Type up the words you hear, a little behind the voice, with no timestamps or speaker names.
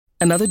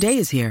Another day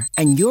is here,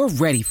 and you're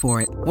ready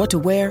for it. What to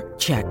wear?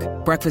 Check.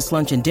 Breakfast,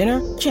 lunch, and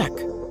dinner? Check.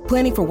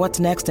 Planning for what's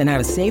next and how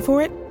to save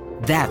for it?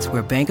 That's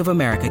where Bank of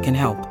America can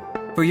help.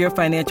 For your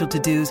financial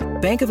to-dos,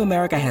 Bank of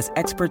America has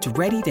experts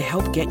ready to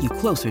help get you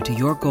closer to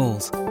your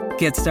goals.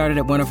 Get started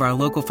at one of our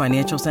local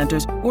financial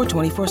centers or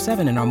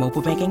 24/7 in our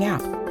mobile banking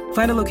app.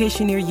 Find a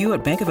location near you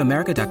at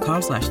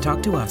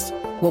bankofamerica.com/talktous.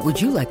 What would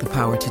you like the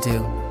power to do?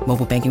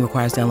 Mobile banking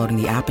requires downloading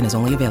the app and is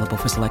only available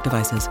for select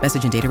devices.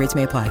 Message and data rates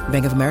may apply.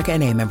 Bank of America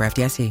N.A., member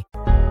FDIC.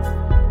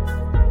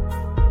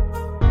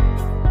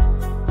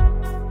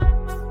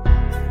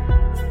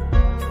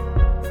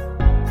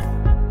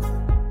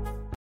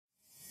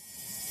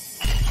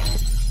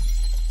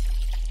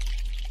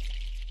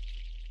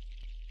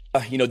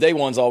 Day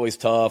one's always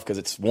tough because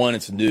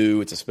it's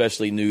new. It's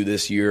especially new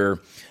this year.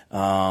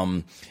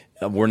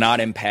 We're not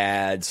in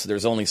pads.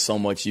 There's only so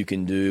much you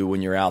can do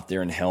when you're out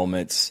there in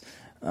helmets.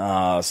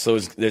 So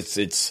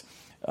it's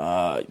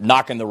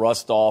knocking the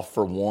rust off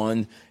for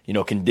one.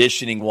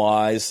 Conditioning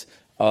wise,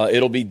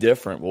 it'll be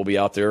different. We'll be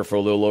out there for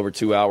a little over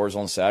 2 hours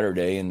on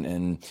Saturday,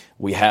 and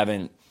we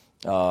haven't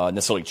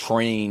necessarily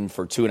trained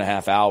for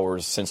 2.5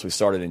 hours since we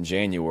started in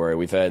January.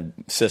 We've had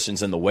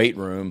sessions in the weight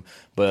room,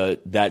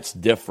 but that's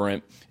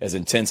different. As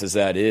intense as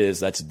that is,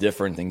 that's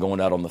different than going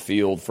out on the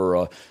field for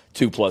a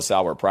 2+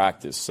 hour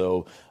practice.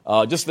 So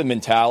just the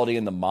mentality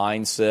and the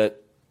mindset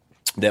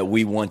that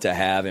we want to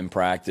have in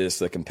practice,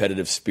 the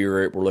competitive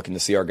spirit. We're looking to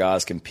see our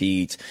guys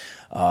compete.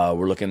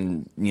 We're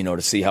looking,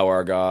 to see how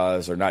our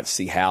guys, or not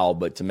see how,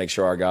 but to make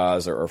sure our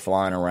guys are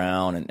flying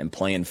around and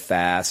playing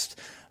fast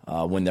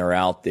when they're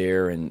out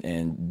there,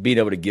 and being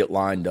able to get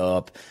lined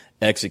up,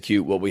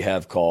 execute what we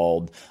have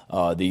called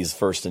these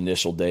first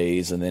initial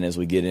days, and then as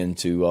we get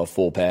into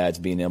full pads,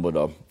 being able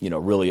to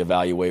really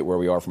evaluate where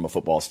we are from a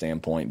football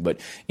standpoint. But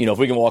if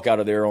we can walk out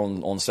of there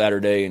on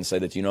Saturday and say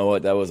that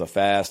that was a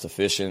fast,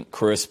 efficient,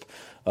 crisp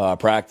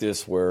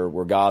practice where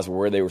guys were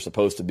where they were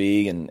supposed to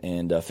be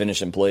and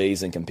finishing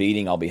plays and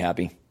competing, I'll be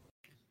happy.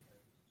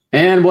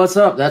 And what's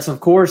up? That's of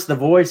course the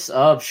voice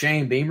of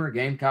Shane Beamer,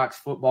 Gamecocks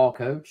football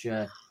coach.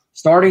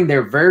 Starting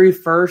their very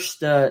first,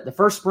 the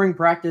first spring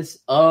practice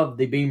of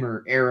the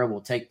Beamer era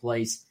will take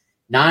place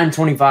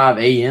 9:25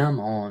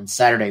 a.m. on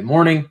Saturday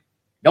morning.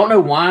 Don't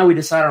know why we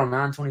decided on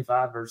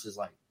 9:25 versus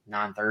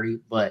 9:30,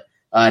 but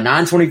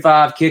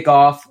 9:25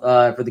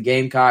 kickoff for the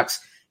Gamecocks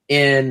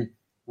in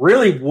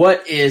really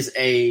what is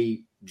a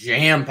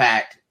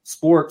jam-packed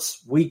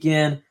sports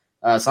weekend.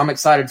 So I'm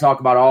excited to talk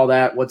about all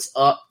that. What's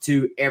up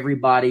to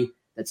everybody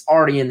that's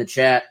already in the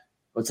chat?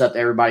 What's up to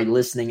everybody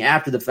listening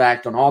after the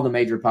fact on all the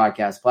major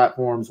podcast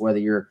platforms, whether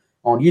you're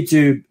on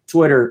YouTube,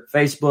 Twitter,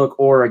 Facebook,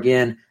 or,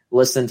 again,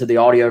 listen to the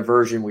audio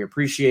version. We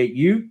appreciate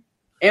you,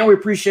 and we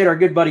appreciate our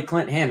good buddy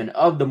Clint Hammond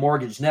of the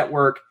Mortgage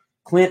Network,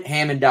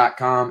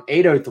 ClintHammond.com,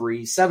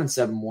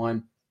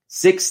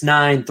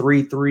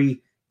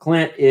 803-771-6933.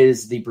 Clint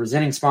is the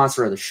presenting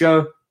sponsor of the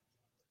show.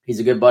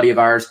 He's a good buddy of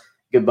ours,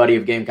 good buddy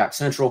of Gamecock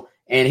Central,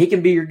 and he can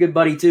be your good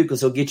buddy too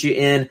because he'll get you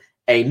in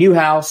a new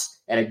house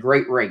at a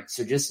great rate.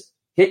 So just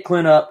hit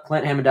Clint up,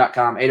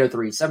 ClintHammond.com,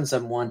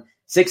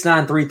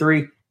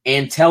 803-771-6933,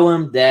 and tell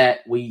him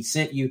that we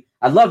sent you.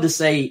 I'd love to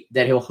say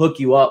that he'll hook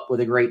you up with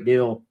a great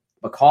deal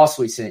because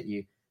we sent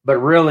you, but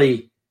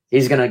really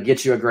he's going to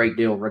get you a great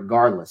deal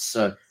regardless.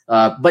 So,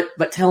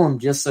 but tell him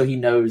just so he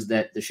knows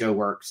that the show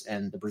works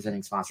and the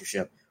presenting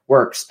sponsorship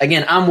works.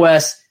 Again, I'm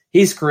Wes.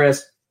 He's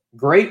Chris.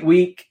 Great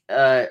week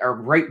or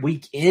great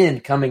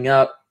weekend coming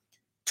up.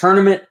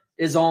 Tournament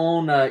is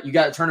on. You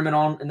got a tournament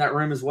on in that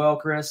room as well,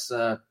 Chris.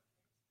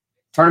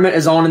 Tournament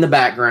is on in the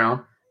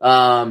background.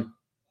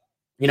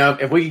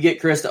 If we could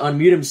get Chris to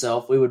unmute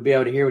himself, we would be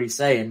able to hear what he's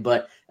saying.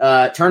 But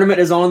tournament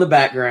is on in the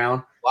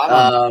background.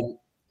 Wow.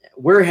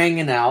 We're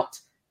hanging out.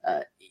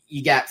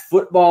 You got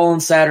football on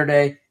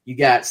Saturday. You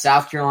got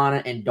South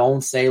Carolina and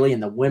Doane Staley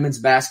in the women's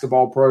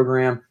basketball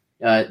program.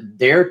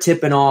 They're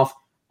tipping off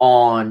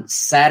on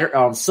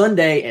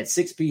Sunday at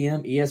 6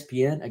 p.m.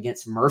 ESPN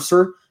against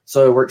Mercer.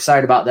 So we're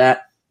excited about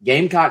that.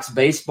 Gamecocks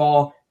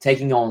baseball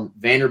taking on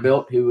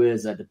Vanderbilt, who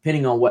is,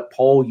 depending on what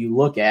poll you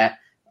look at,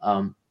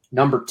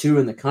 number 2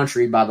 in the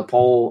country by the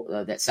poll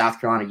that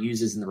South Carolina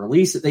uses in the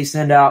release that they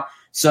send out.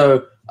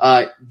 So,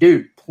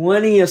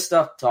 plenty of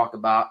stuff to talk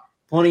about,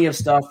 plenty of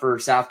stuff for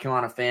South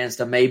Carolina fans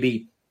to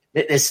maybe –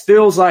 this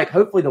feels like –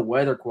 hopefully the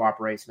weather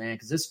cooperates, man,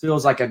 because this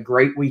feels like a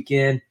great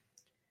weekend.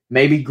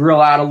 Maybe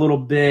grill out a little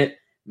bit,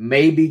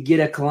 maybe get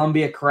a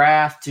Columbia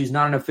Craft, who's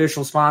not an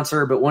official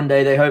sponsor, but one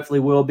day they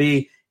hopefully will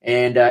be,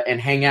 and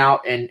hang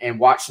out and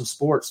watch some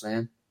sports,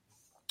 man.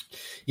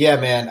 Yeah,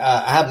 man.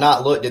 I have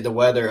not looked at the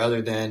weather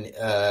other than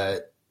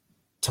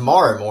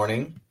tomorrow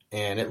morning,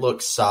 and it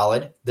looks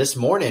solid. This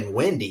morning,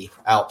 windy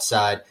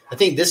outside. I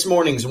think this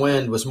morning's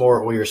wind was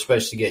more what we were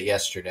supposed to get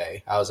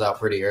yesterday. I was out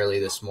pretty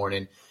early this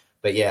morning.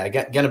 But, yeah,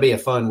 going to be a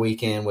fun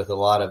weekend with a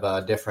lot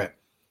of different,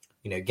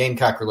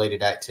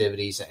 Gamecock-related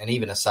activities. And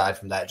even aside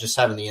from that, just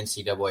having the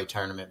NCAA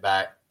tournament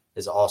back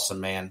is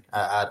awesome, man.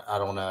 I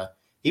don't know.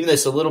 Even though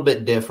it's a little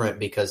bit different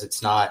because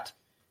it's not,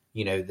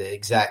 the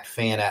exact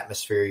fan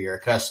atmosphere you're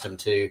accustomed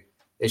to,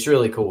 it's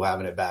really cool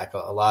having it back. A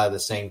lot of the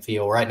same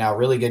feel right now.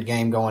 Really good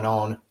game going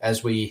on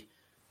as we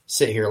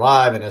sit here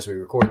live and as we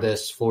record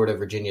this. Florida,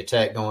 Virginia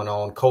Tech going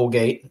on.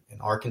 Colgate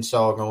and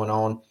Arkansas going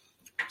on.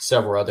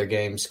 Several other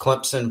games.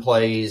 Clemson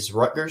plays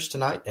Rutgers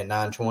tonight at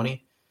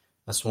 9:20.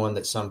 That's one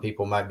that some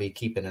people might be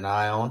keeping an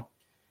eye on.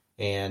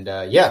 And,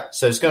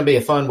 so it's going to be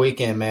a fun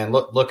weekend, man.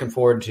 Looking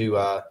forward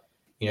to,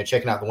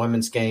 checking out the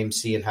women's game,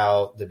 seeing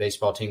how the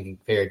baseball team can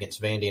fare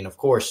against Vandy. And, of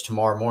course,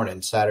 tomorrow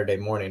morning, Saturday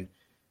morning,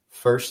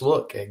 first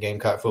look at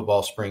Gamecock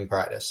football spring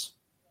practice.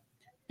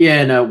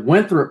 Yeah, and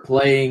Winthrop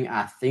playing,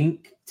 I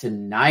think,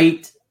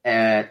 tonight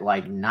at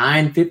like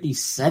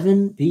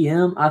 9:57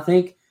 p.m., I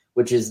think,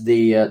 which is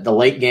the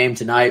late game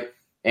tonight.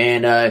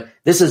 And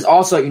this is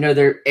also,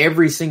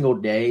 every single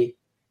day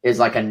is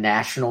like a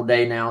national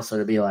day now. So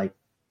it'll be like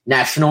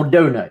National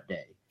Donut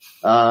Day,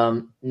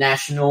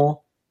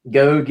 National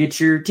Go Get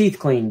Your Teeth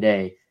Clean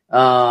Day.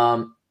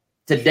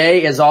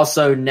 Today is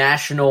also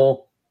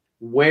National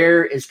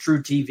Where is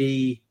True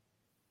TV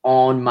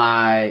on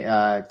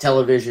my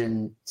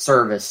television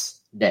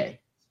service day,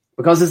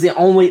 because it's the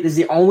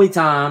only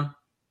time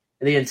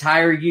in the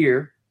entire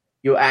year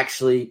you'll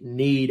actually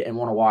need and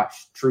want to watch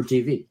True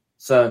TV.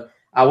 So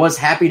I was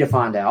happy to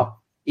find out,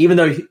 even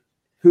though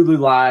Hulu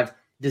Live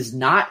does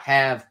not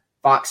have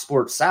Fox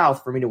Sports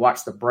South for me to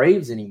watch the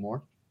Braves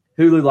anymore.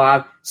 Hulu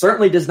Live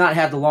certainly does not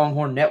have the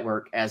Longhorn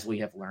Network, as we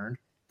have learned.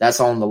 That's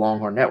on the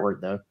Longhorn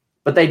Network, though.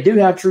 But they do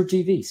have True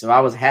TV, so I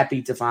was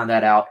happy to find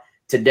that out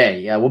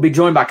today. We'll be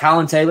joined by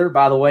Colin Taylor.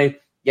 By the way,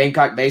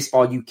 Gamecock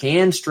Baseball, you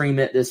can stream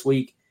it this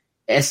week.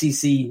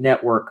 SEC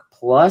Network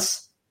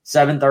Plus,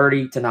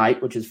 7:30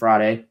 tonight, which is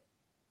Friday.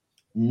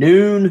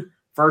 Noon,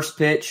 first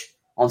pitch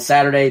on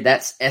Saturday.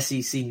 That's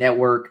SEC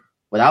Network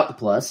without the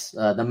plus,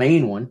 the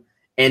main one.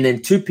 And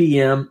then 2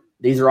 p.m.,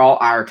 these are all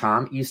our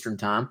time, Eastern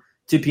time,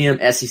 2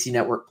 p.m. SEC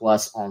Network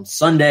Plus on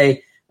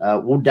Sunday.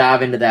 We'll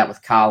dive into that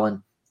with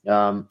Colin. So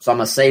I'm going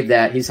to save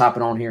that. He's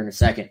hopping on here in a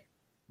second.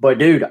 But,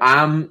 dude,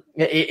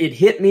 it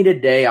hit me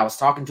today. I was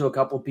talking to a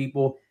couple of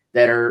people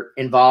that are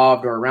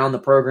involved or around the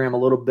program a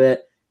little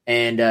bit,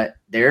 and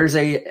there's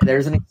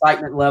an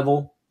excitement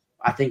level,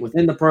 I think,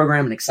 within the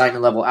program, an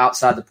excitement level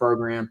outside the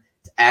program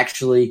to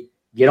actually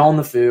get on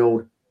the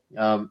field.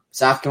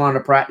 South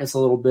Carolina practice a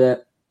little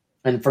bit,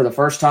 and for the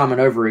first time in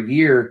over a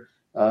year,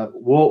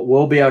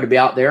 we'll be able to be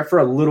out there for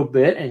a little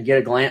bit and get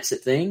a glance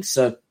at things.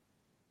 So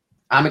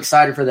I'm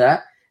excited for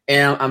that,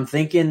 and I'm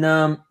thinking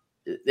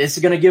this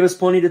is going to give us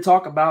plenty to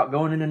talk about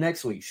going into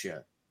next week's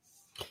show.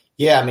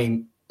 Yeah, I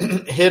mean,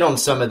 hit on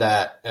some of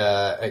that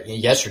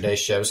yesterday's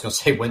show. I was going to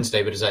say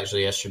Wednesday, but it's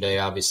actually yesterday.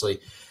 Obviously,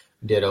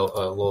 did a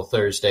little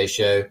Thursday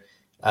show,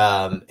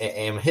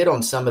 and hit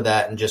on some of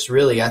that. And just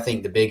really, I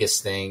think the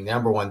biggest thing,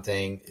 number one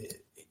thing,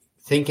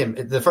 thinking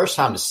the first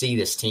time to see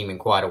this team in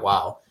quite a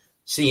while,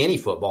 see any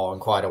football in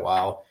quite a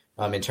while,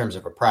 in terms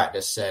of a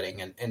practice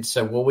setting. And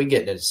so will we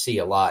get to see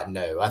a lot?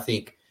 No, I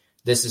think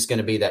this is going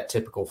to be that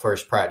typical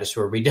first practice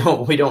where we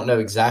don't know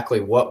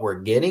exactly what we're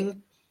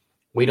getting.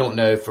 We don't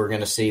know if we're going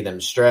to see them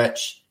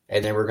stretch,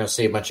 and then we're going to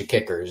see a bunch of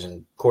kickers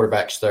and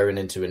quarterbacks throwing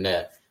into a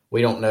net.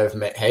 We don't know if,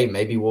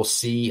 maybe we'll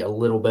see a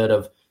little bit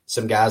of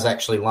some guys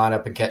actually line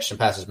up and catch some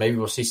passes. Maybe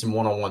we'll see some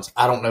one-on-ones.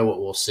 I don't know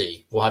what we'll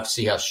see. We'll have to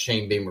see how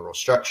Shane Beamer will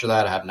structure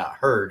that. I have not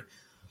heard.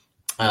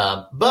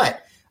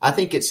 But I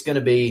think it's going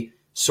to be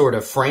sort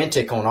of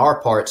frantic on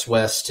our parts,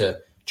 Wes, to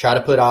try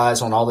to put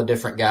eyes on all the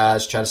different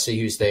guys, try to see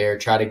who's there,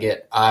 try to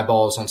get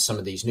eyeballs on some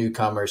of these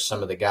newcomers,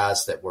 some of the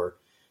guys that were,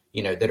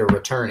 that are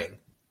returning.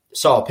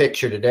 Saw a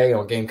picture today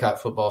on Gamecock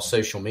Football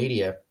social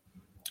media.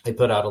 They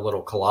put out a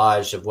little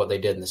collage of what they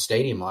did in the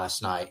stadium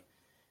last night.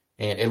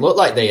 And it looked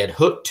like they had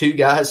hooked two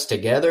guys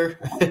together.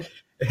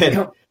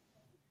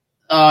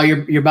 Oh,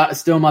 you're about to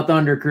steal my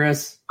thunder,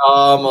 Chris.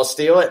 I'll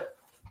steal it?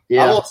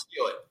 Yeah. I won't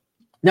steal it.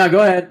 No, go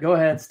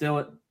ahead. Steal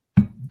it.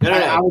 No.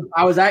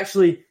 I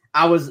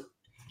was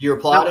You were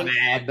plotting? not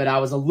mad, but I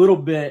was a little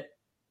bit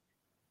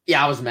 –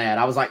 I was mad.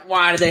 I was like,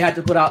 why did they have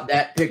to put out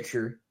that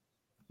picture?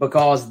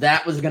 Because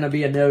that was going to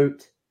be a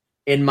note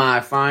in my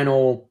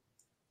final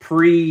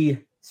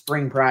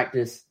pre-spring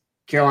practice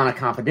Carolina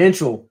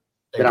Confidential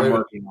that I'm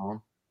working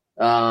on.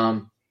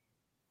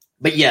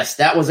 But yes,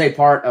 that was a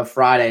part of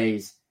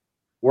Friday's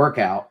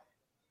workout.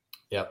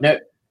 Yep.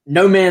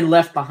 No man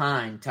left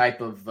behind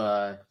type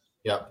of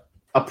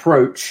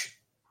approach,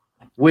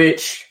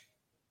 which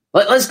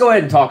let's go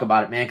ahead and talk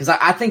about it, man, because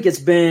I think it's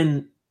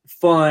been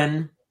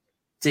fun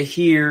to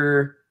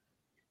hear.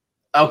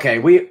 Okay,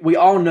 we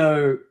all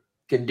know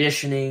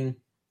conditioning,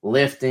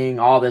 lifting,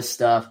 all this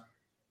stuff.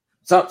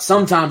 So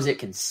sometimes it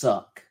can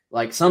suck.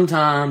 Like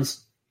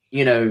sometimes,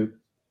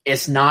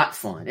 it's not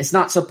fun. It's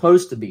not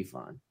supposed to be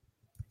fun.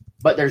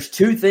 But there's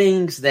two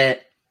things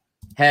that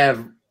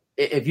have,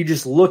 if you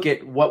just look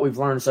at what we've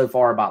learned so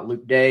far about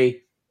Luke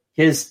Day,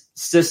 his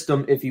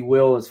system, if you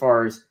will, as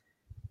far as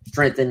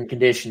strength and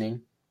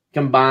conditioning,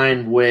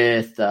 combined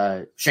with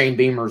Shane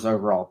Beamer's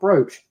overall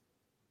approach,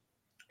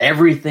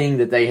 everything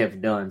that they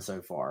have done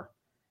so far,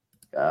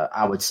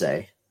 I would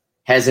say,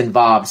 has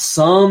involved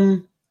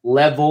some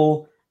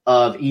level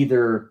of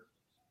either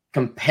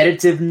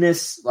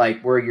competitiveness,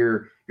 like where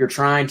you're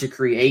trying to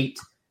create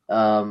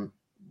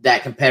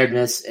that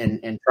competitiveness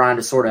and trying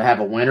to sort of have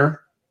a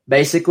winner,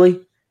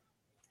 basically,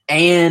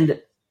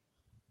 and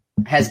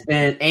has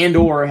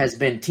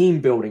been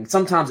team building.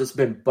 Sometimes it's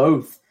been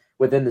both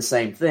within the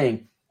same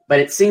thing, but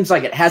it seems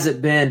like it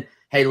hasn't been,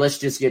 hey, let's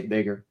just get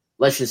bigger.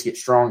 Let's just get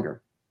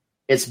stronger.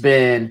 It's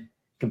been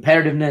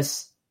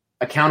competitiveness,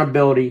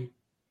 accountability,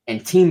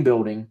 and team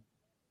building.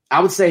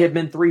 I would say have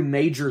been three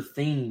major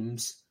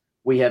themes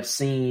we have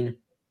seen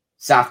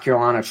South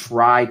Carolina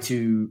try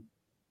to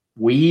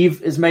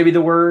weave, is maybe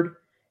the word,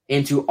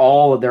 into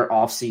all of their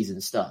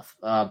offseason stuff.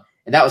 And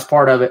that was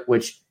part of it,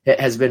 which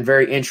has been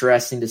very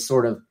interesting to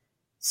sort of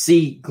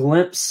see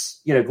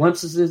glimpses,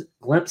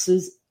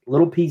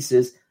 little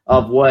pieces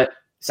of what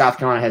South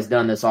Carolina has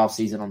done this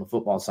offseason on the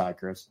football side,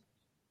 Chris.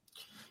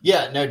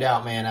 Yeah, no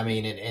doubt, man. I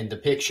mean, in the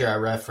picture I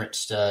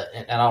referenced,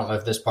 and I don't know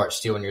if this part's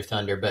stealing your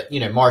thunder, but,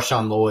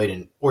 Marshawn Lloyd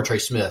and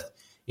Ortre Smith,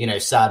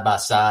 side by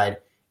side.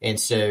 And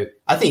so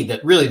I think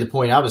that really the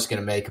point I was going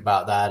to make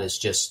about that is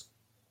just,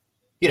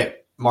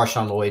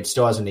 Marshawn Lloyd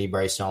still has a knee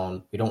brace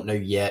on. We don't know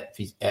yet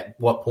at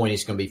what point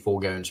he's going to be full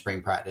go in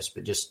spring practice,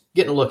 but just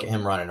getting a look at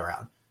him running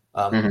around.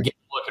 Getting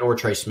a look at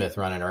Ortre Smith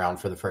running around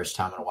for the first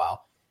time in a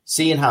while.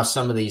 Seeing how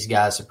some of these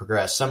guys have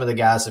progressed. Some of the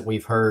guys that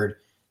we've heard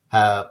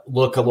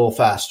look a little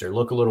faster,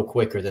 look a little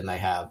quicker than they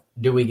have.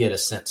 Do we get a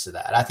sense of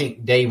that? I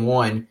think day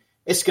one,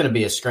 it's going to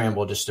be a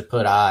scramble just to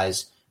put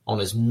eyes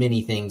on as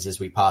many things as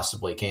we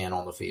possibly can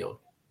on the field.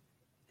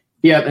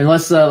 Yeah, and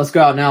let's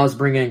go out now. Let's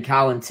bring in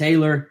Colin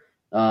Taylor,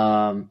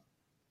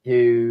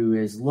 who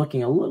is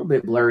looking a little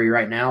bit blurry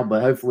right now,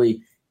 but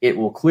hopefully it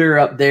will clear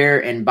up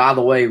there. And by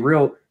the way,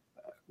 real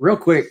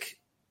quick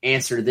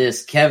answer to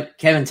this.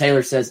 Kevin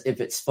Taylor says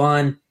if it's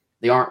fun,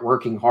 they aren't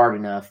working hard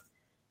enough.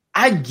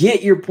 I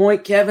get your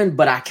point, Kevin,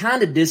 but I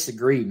kind of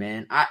disagree,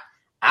 man.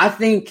 I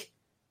think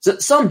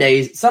some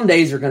days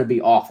are going to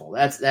be awful.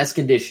 That's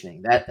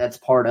conditioning. That's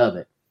part of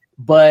it.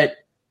 But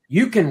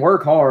you can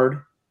work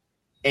hard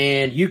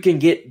and you can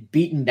get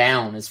beaten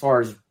down as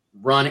far as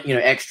running,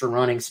 extra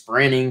running,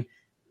 sprinting,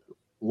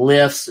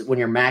 lifts when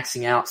you're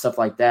maxing out, stuff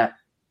like that.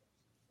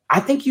 I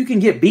think you can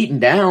get beaten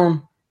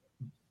down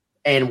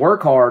and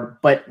work hard,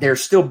 but there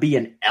still be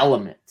an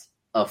element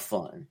of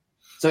fun.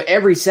 So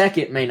every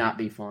second may not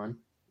be fun,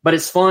 but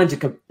it's fun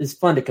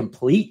to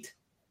complete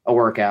a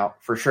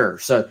workout for sure.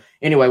 So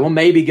anyway, we'll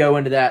maybe go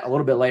into that a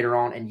little bit later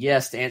on. And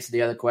yes, to answer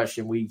the other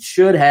question, we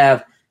should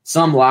have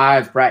some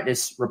live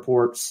practice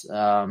reports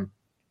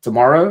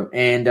tomorrow.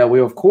 And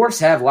we'll, of course,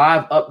 have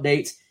live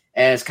updates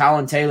as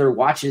Colin Taylor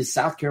watches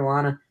South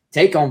Carolina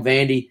take on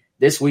Vandy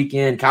this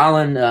weekend.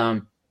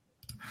 Colin,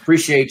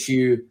 appreciate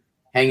you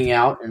hanging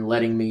out and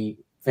letting me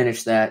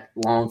finish that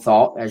long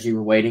thought as you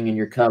were waiting in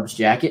your Cubs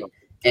jacket.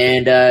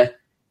 And,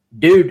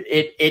 dude,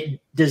 it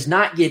does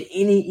not get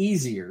any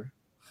easier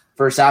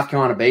for South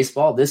Carolina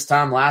baseball. This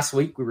time last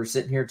week, we were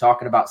sitting here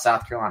talking about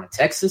South Carolina,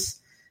 Texas.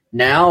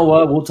 Now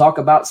we'll talk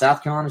about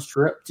South Carolina's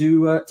trip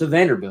to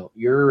Vanderbilt.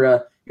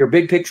 Your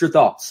big picture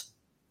thoughts.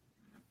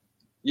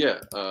 Yeah,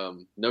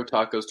 no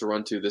tacos to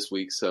run to this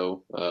week,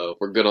 so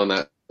we're good on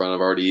that front.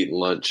 I've already eaten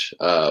lunch.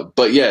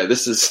 But yeah,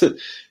 this is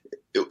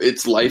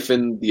it's life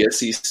in the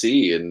SEC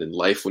and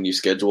life when you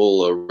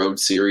schedule a road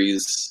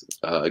series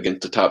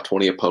against a top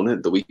 20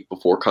 opponent the week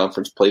before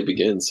conference play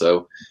begins.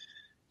 So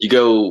you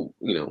go,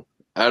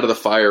 out of the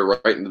fire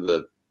right into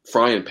the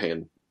frying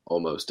pan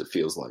almost, it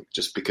feels like,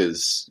 just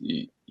because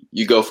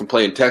you go from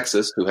playing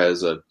Texas, who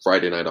has a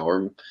Friday night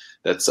arm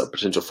that's a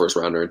potential first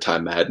rounder in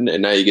Time Madden,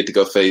 and now you get to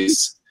go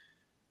face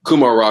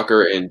Kumar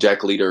Rocker and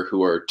Jack Leader,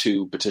 who are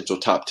two potential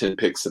top 10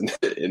 picks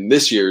in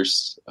this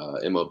year's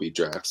MLB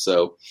draft.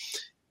 So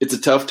it's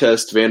a tough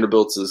test.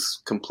 Vanderbilt's a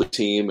complete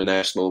team, a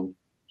national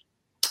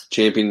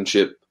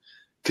championship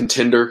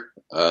contender,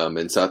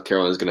 and South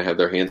Carolina is going to have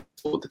their hands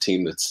full with a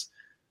team that's,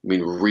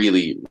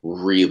 really,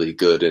 really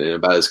good and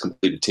about as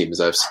complete a team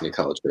as I've seen in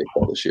college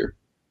baseball this year.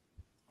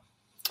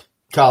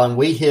 Colin,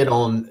 we hit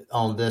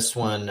on this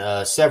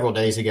one several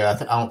days ago.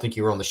 I don't think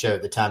you were on the show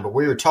at the time, but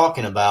we were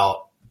talking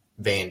about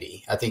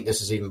Vandy. I think this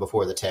is even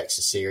before the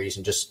Texas series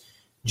and just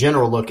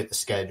general look at the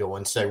schedule.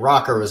 And so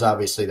Rocker was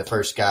obviously the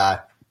first guy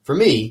for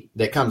me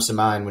that comes to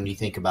mind when you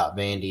think about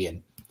Vandy,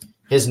 and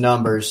his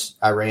numbers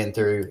I ran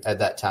through at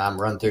that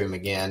time, run through them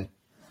again.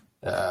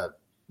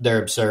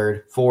 They're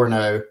absurd.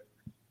 4-0,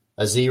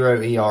 a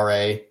 0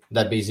 ERA.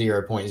 That'd be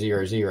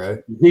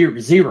 0.00.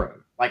 Zero.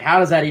 Like, how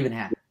does that even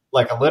happen?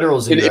 Like a literal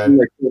zero.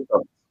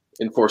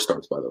 In 4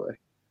 starts, by the way.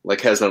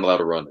 Like, has not allowed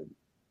to run in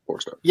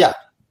 4 starts. Yeah.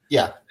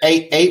 Yeah.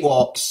 Eight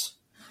walks,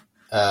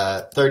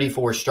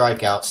 34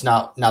 strikeouts.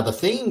 Now the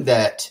thing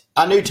that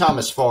I knew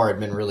Thomas Farr had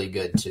been really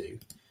good too.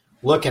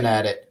 Looking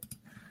at it,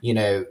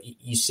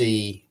 you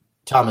see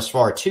Thomas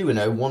Farr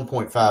 2-0,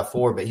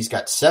 1.54, but he's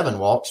got 7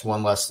 walks,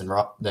 1 less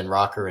than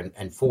Rocker,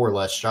 and 4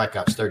 less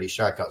strikeouts, 30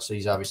 strikeouts. So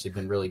he's obviously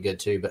been really good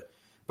too. But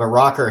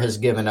Rocker has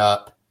given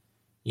up,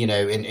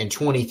 in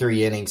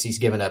 23 innings, he's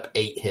given up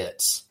 8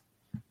 hits,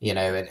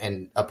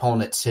 and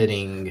opponents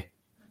hitting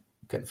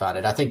Couldn't find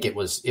it. I think it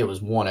was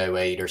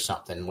 108 or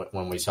something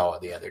when we saw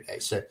it the other day.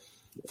 So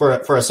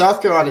for a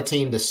South Carolina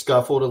team that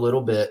scuffled a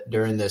little bit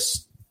during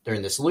this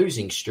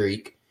losing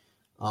streak,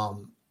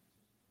 how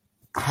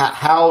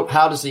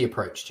does the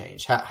approach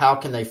change? How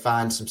can they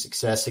find some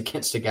success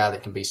against a guy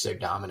that can be so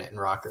dominant in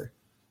Rocker?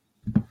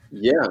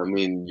 Yeah, I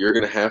mean, you're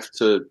going to have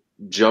to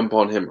jump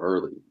on him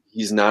early.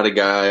 He's not a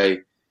guy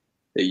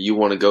that you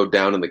want to go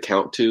down in the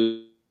count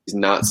to. He's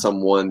not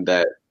someone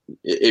that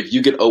if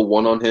you get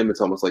 0-1 on him,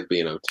 it's almost like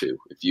being 0-2.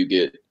 If you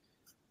get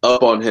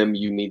up on him,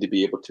 you need to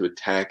be able to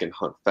attack and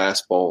hunt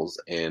fastballs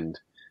and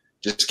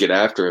just get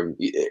after him.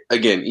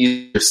 Again,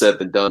 easier said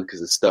than done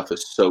because his stuff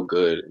is so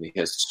good and he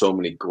has so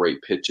many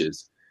great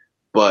pitches.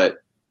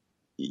 But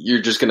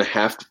you're just going to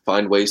have to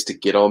find ways to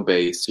get on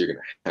base. You're going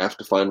to have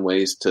to find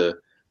ways to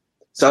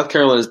 – South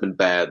Carolina's been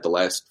bad the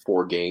last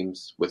 4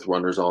 games with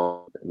runners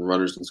on and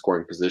runners in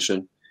scoring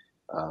position.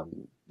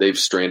 They've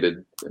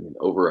stranded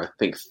over, I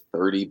think,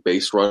 30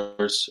 base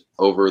runners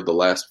over the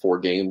last 4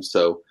 games.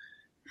 So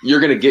you're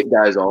going to get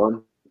guys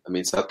on. I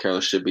mean, South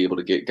Carolina should be able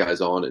to get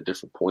guys on at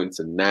different points.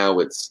 And now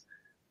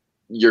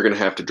you're going to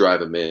have to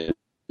drive them in.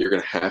 You're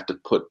going to have to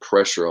put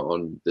pressure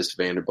on this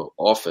Vanderbilt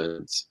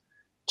offense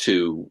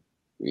to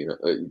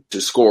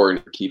score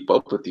and keep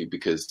up with you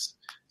because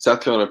South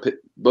Carolina,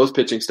 both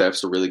pitching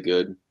staffs are really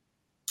good.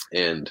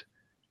 And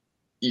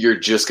you're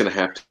just going to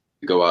have to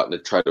go out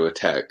and try to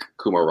attack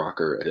Kumar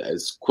Rocker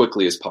as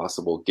quickly as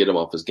possible, get him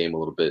off his game a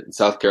little bit. And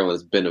South Carolina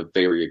has been a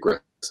very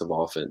aggressive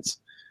offense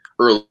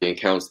early in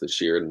counts this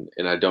year,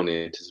 and I don't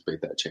anticipate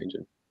that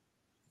changing.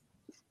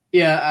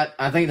 Yeah,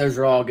 I think those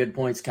are all good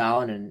points,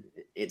 Colin. And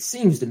it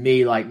seems to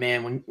me like,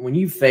 man, when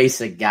you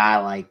face a guy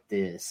like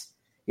this,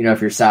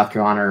 if you're South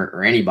Carolina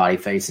or anybody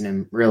facing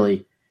him,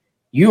 really,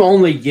 you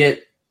only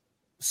get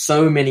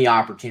so many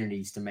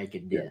opportunities to make a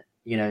dent.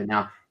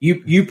 Now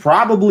you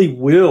probably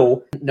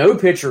will. No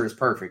pitcher is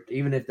perfect,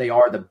 even if they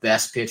are the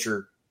best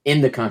pitcher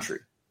in the country.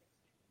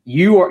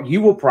 You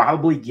will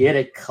probably get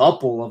a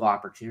couple of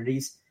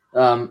opportunities,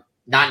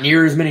 not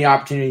near as many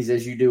opportunities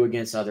as you do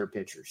against other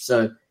pitchers.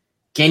 So,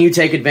 can you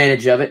take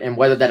advantage of it? And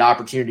whether that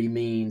opportunity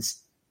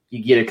means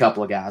you get a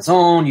couple of guys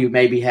on, you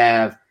maybe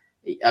have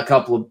a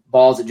couple of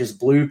balls that just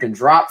bloop and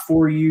drop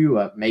for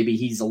you. Maybe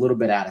he's a little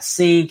bit out of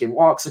sync and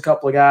walks a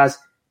couple of guys.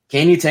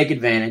 Can you take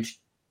advantage?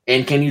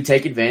 And can you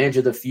take advantage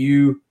of the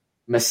few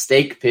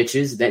mistake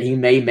pitches that he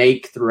may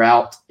make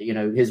throughout,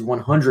 his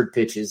 100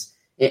 pitches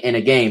in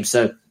a game?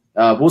 So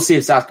we'll see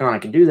if South Carolina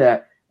can do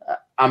that.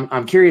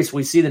 I'm curious.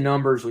 We see the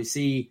numbers. We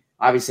see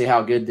obviously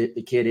how good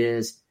the kid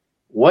is.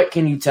 What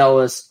can you tell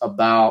us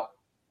about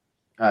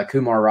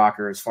Kumar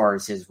Rocker as far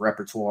as his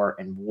repertoire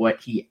and what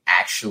he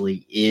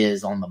actually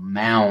is on the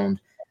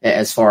mound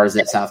as far as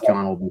that South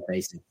Carolina will be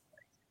facing?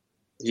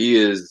 He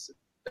is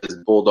as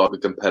bulldog a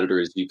competitor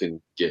as you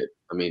can get.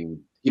 I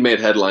mean, he made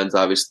headlines,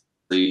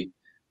 obviously,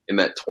 in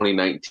that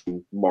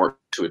 2019 march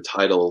to a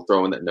title,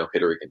 throwing that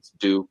no-hitter against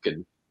Duke.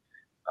 And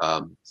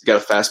he's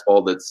got a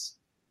fastball that's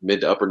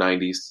mid to upper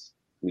 90s.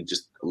 I mean,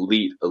 just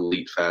elite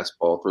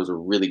fastball. Throws a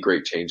really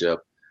great changeup,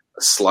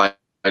 a slider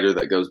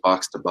that goes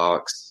box to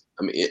box.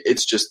 I mean,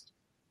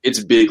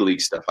 it's big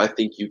league stuff. I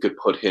think you could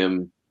put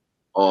him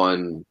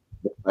on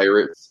the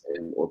Pirates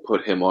or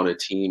put him on a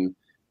team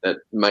that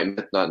might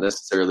not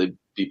necessarily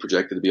be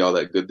projected to be all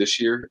that good this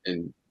year,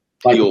 and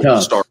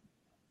he'll start.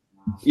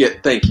 Yeah,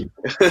 thank you.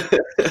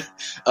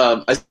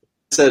 I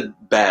said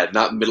bad,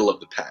 not middle of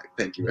the pack.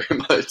 Thank you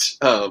very much.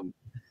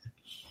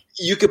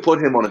 You could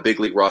put him on a big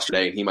league roster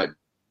today, and he might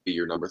be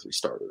your number 3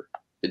 starter.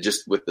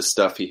 Just with the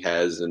stuff he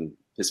has, and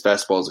his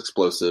fastball is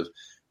explosive,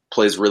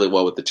 plays really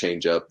well with the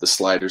changeup, the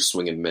sliders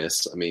swing and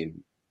miss. I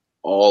mean,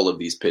 all of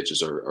these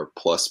pitches are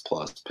plus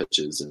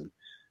pitches, and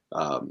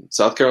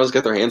South Carolina's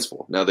got their hands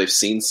full. Now, they've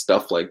seen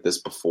stuff like this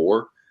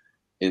before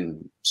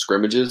in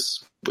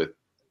scrimmages with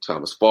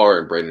Thomas Farr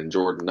and Brandon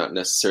Jordan, not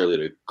necessarily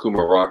to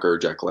Kumar Rocker or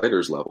Jack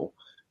Leiter's level,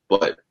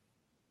 but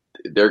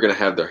they're going to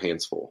have their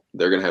hands full.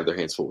 They're going to have their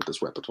hands full with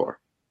this repertoire.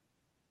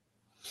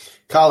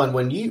 Colin,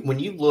 when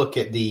you look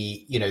at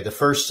the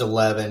first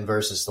 11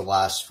 versus the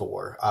last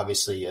 4,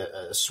 obviously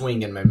a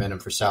swing in momentum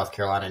for South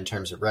Carolina in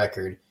terms of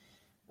record,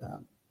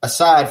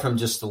 aside from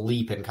just the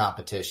leap in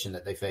competition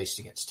that they faced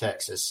against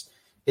Texas,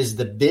 is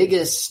the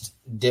biggest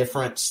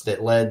difference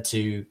that led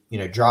to,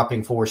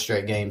 dropping 4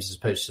 straight games as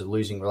opposed to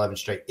losing 11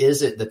 straight?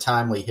 Is it the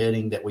timely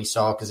hitting that we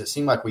saw? Because it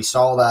seemed like we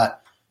saw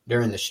that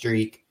during the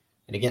streak.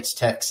 And against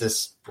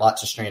Texas,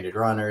 lots of stranded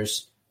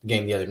runners. The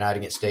game the other night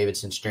against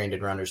Davidson,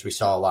 stranded runners, we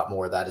saw a lot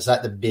more of that. Is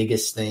that the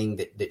biggest thing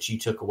that you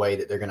took away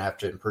that they're going to have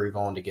to improve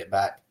on to get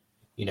back,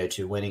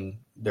 to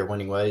their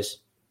winning ways?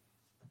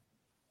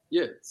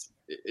 Yeah,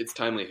 it's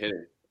timely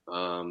hitting.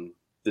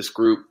 This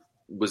group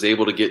was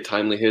able to get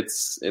timely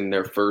hits in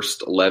their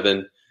first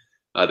 11.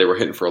 They were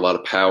hitting for a lot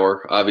of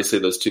power. Obviously,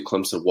 those 2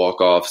 Clemson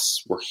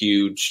walk-offs were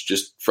huge.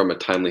 Just from a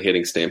timely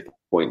hitting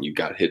standpoint, you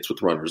got hits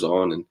with runners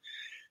on, and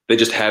they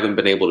just haven't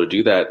been able to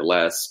do that the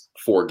last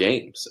 4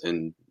 games.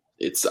 And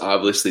it's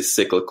obviously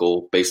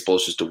cyclical. Baseball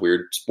is just a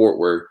weird sport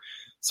where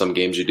Some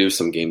games you do,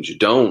 some games you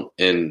don't,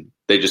 and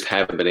they just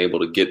haven't been able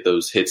to get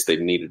those hits they've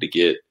needed to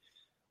get.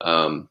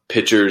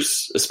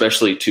 Pitchers,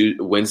 especially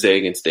Wednesday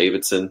against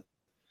Davidson,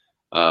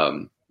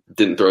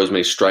 didn't throw as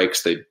many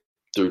strikes. They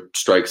threw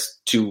strikes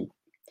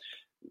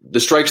the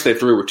strikes they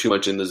threw were too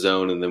much in the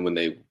zone, and then when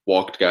they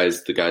walked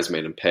guys, the guys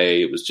made them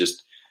pay. It was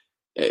just,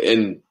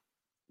 and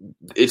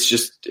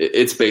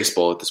it's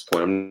baseball at this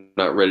point. I'm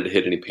not ready to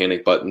hit any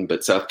panic button,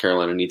 but South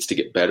Carolina needs to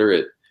get better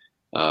at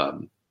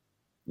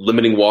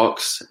limiting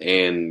walks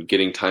and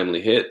getting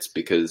timely hits,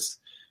 because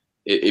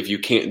if you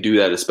can't do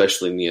that,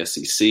 especially in the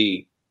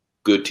SEC,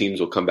 good teams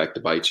will come back to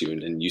bite you.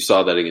 And you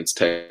saw that against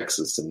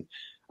Texas, and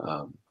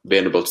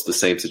Vanderbilt's the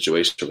same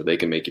situation where they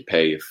can make you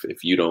pay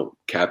if you don't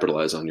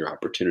capitalize on your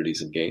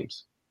opportunities in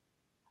games.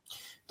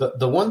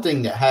 The one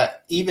thing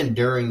that even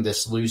during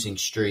this losing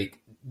streak,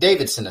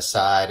 Davidson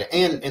aside,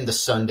 and in the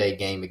Sunday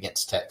game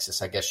against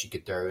Texas, I guess you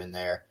could throw in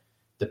there,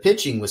 the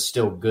pitching was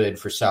still good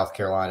for South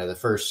Carolina. The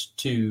first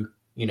two,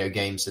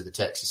 games of the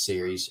Texas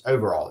series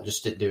overall, it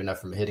just didn't do enough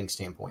from a hitting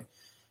standpoint.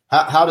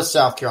 How does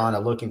South Carolina,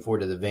 looking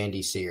forward to the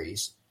Vandy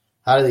series,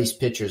 how do these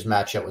pitchers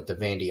match up with the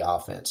Vandy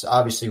offense?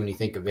 Obviously, when you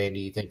think of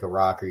Vandy, you think of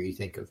Rocker, you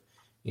think of,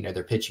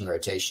 their pitching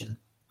rotation.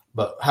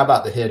 But how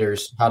about the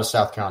hitters? How does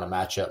South Carolina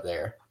match up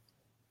there?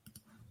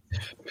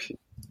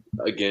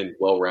 Again,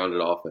 well-rounded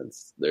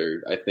offense.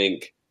 I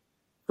think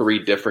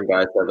 3 different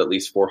guys have at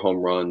least 4 home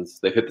runs.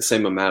 They've hit the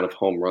same amount of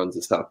home runs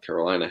as South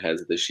Carolina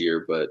has this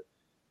year, but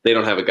they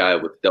don't have a guy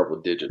with double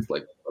digits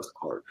like Russ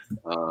Clark.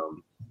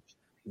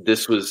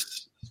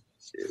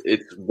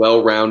 It's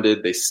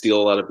well-rounded. They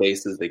steal a lot of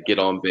bases. They get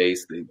on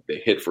base.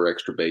 They hit for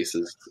extra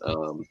bases.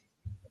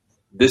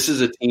 This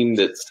is a team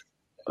that's,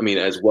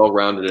 as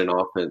well-rounded in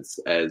offense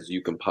as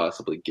you can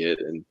possibly get.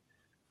 And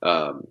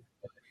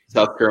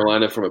South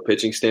Carolina, from a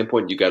pitching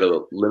standpoint, you got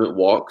to limit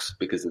walks,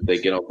 because if they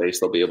get on base,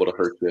 they'll be able to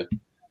hurt you.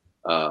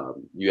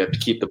 You have to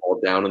keep the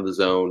ball down in the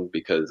zone,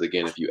 because,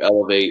 again, if you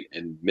elevate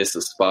and miss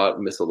a spot,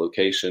 miss a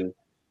location,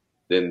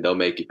 then they'll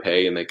make you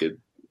pay, and they could,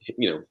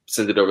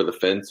 send it over the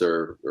fence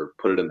or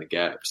put it in the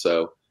gap.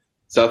 So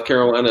South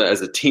Carolina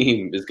as a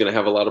team is going to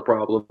have a lot of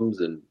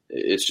problems, and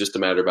it's just a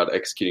matter about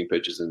executing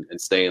pitches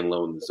and staying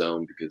low in the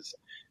zone, because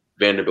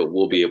Vanderbilt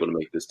will be able to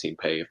make this team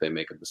pay if they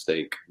make a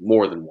mistake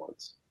more than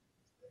once.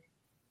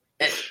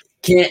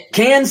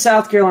 Can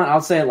South Carolina,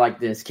 I'll say it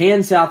like this,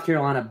 can South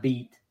Carolina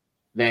beat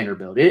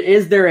Vanderbilt?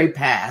 Is there a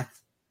path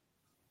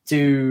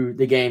to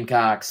the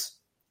Gamecocks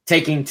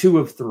taking 2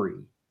 of 3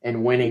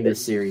 and winning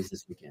this series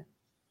this weekend?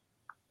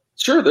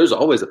 Sure, there's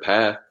always a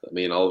path.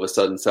 All of a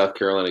sudden South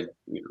Carolina,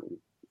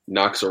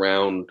 knocks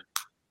around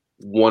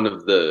one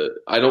of the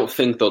 – I don't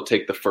think they'll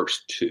take the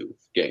first 2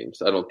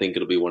 games. I don't think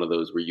it'll be one of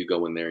those where you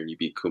go in there and you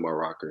beat Kumar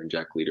Rocker and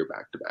Jack Leader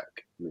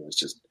back-to-back. It's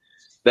just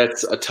 –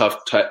 that's a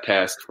tough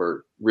task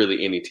for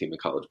really any team in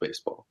college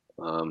baseball.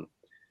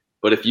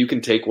 But if you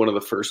can take one of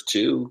the first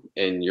 2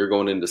 and you're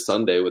going into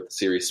Sunday with the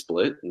series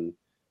split, and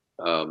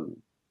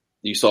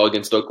you saw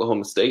against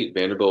Oklahoma State,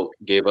 Vanderbilt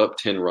gave up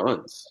 10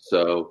 runs.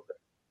 So,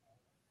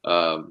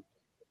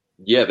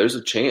 there's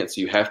a chance.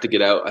 You have to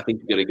get out. I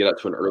think you got to get out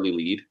to an early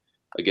lead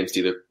against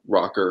either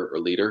Rocker or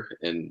Leader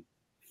and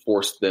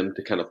force them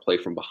to kind of play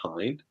from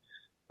behind.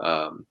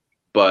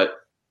 But,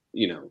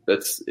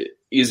 that's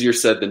easier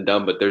said than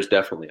done, but there's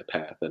definitely a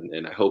path.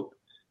 And I hope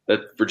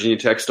that Virginia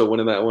Tech's still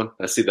winning that one.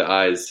 I see the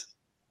eyes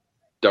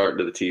darting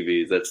to the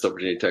TV. Is that still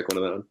Virginia Tech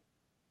winning that one?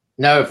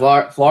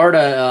 No,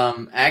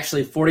 Florida,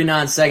 actually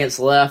 49 seconds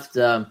left.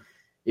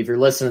 If you're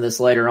listening to this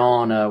later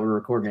on, we're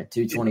recording at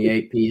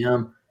 2:28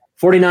 p.m.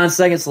 49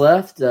 seconds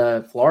left.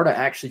 Florida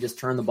actually just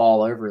turned the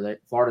ball over.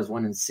 Florida's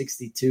winning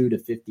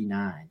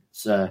 62-59.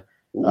 So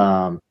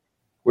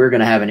we're going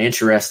to have an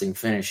interesting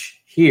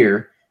finish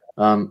here.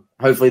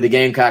 Hopefully the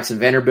Gamecocks and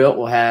Vanderbilt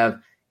will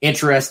have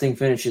interesting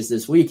finishes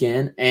this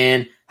weekend,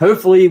 and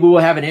hopefully we will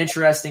have an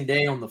interesting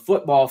day on the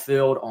football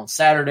field on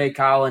Saturday,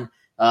 Colin.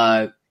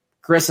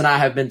 Chris and I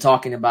have been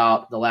talking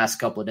about the last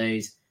couple of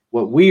days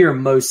what we are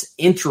most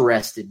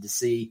interested to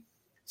see.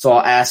 So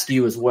I'll ask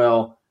you as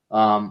well,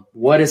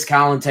 what is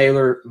Colin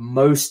Taylor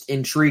most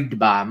intrigued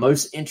by,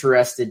 most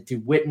interested to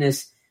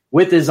witness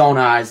with his own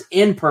eyes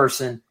in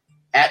person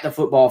at the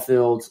football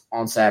fields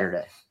on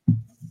Saturday?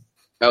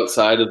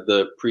 Outside of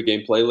the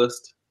pregame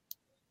playlist?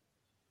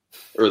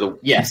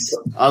 Yes,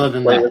 other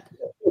than that.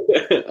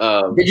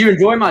 Did you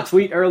enjoy my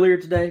tweet earlier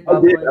today, by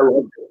the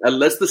way?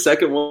 That's the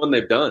second one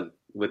they've done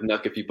with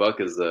Nuck If You Buck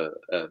as a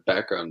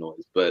background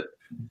noise. But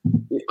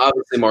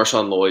obviously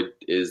Marshawn Lloyd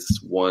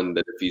is one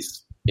that if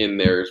he's in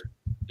there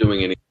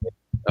doing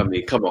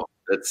anything, come on.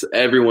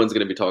 Everyone's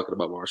going to be talking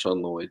about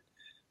Marshawn Lloyd.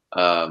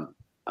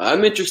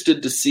 I'm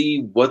interested to see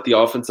what the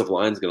offensive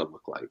line is going to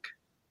look like.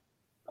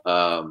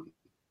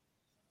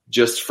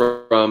 Just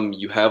from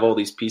you have all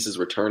these pieces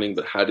returning,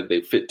 but how do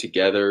they fit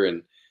together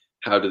and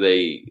how do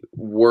they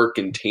work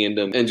in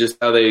tandem, and just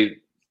how they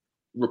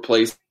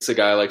replace a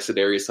guy like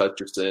Sadarius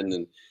Hutcherson.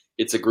 And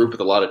it's a group with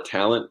a lot of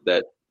talent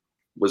that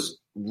was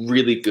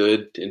really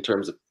good in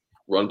terms of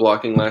run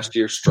blocking last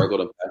year,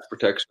 struggled in pass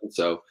protection.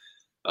 So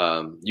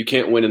you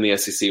can't win in the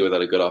SEC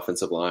without a good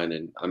offensive line,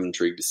 and I'm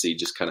intrigued to see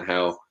just kind of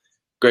how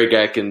Greg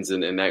Atkins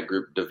and that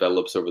group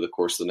develops over the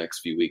course of the next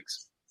few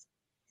weeks.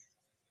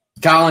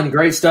 Colin,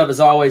 great stuff as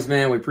always,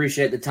 man. We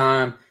appreciate the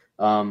time.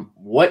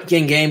 What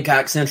can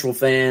Gamecock Central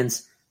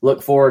fans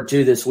look forward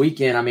to this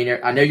weekend? I mean,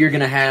 I know you're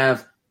going to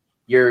have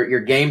your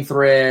game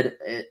thread.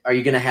 Are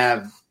you going to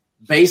have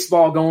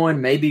baseball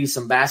going, maybe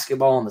some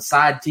basketball on the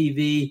side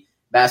TV,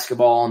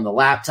 basketball on the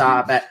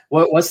laptop?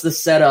 What's the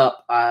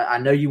setup? I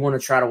know you want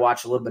to try to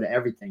watch a little bit of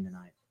everything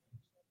tonight.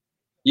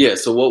 Yeah,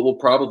 so what we'll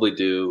probably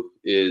do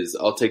is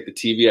I'll take the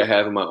TV I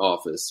have in my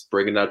office,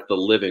 bring it out to the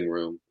living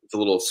room. It's a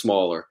little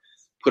smaller.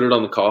 Put it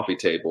on the coffee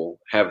table,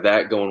 have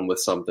that going with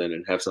something,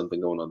 and have something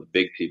going on the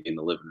big TV in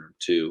the living room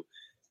too,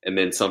 and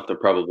then something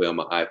probably on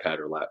my iPad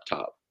or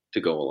laptop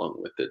to go along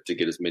with it to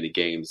get as many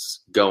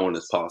games going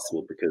as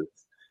possible, because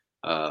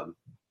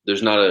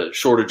there's not a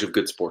shortage of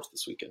good sports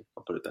this weekend.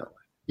 I'll put it that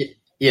way.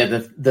 Yeah,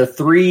 the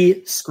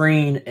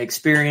 3-screen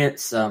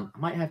experience. I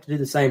might have to do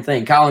the same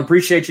thing. Colin,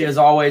 appreciate you as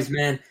always,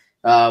 man.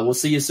 We'll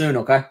see you soon,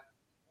 okay?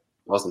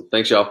 Awesome.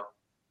 Thanks, y'all.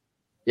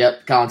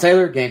 Yep, Colin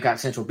Taylor, Gamecock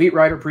Central beat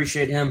writer.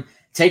 Appreciate him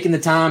taking the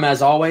time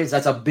as always.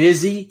 That's a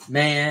busy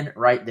man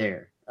right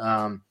there.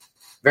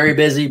 Very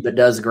busy, but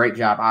does a great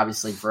job,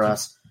 obviously, for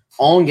us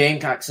on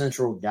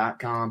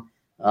GamecockCentral.com.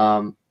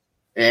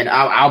 And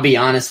I'll be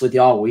honest with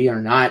y'all, we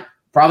are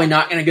probably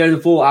not going to go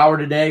the full hour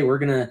today. We're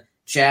going to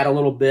chat a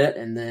little bit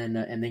and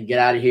then get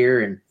out of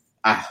here. And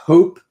I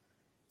hope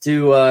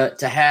to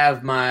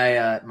have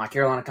my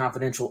Carolina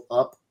Confidential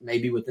up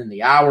maybe within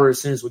the hour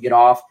as soon as we get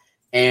off.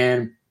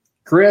 And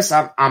Chris,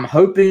 I'm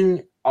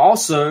hoping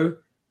also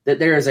that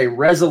there is a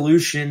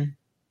resolution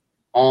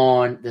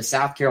on the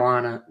South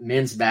Carolina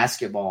men's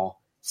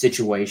basketball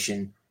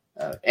situation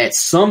at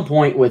some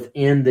point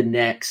within the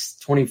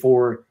next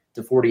 24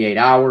 to 48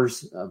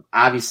 hours.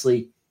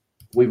 Obviously,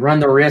 we run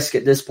the risk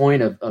at this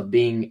point of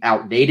being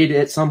outdated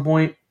at some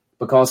point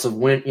because of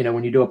when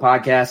you do a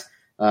podcast,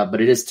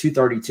 but it is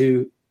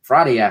 2:32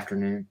 Friday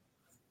afternoon.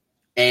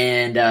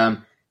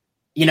 And,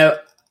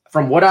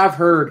 from what I've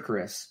heard,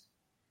 Chris,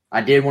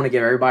 I did want to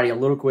give everybody a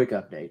little quick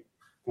update.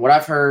 From what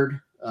I've heard,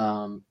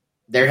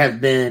 there have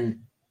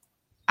been,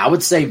 I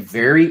would say,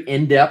 very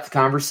in-depth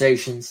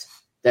conversations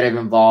that have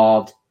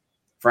involved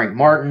Frank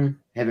Martin,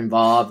 have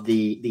involved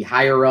the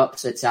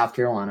higher-ups at South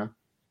Carolina,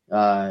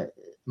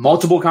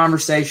 multiple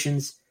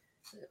conversations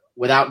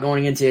without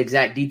going into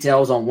exact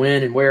details on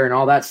when and where and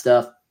all that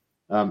stuff.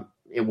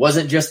 It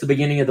wasn't just the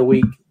beginning of the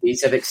week.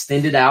 These have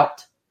extended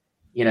out,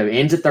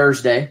 into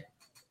Thursday.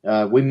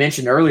 We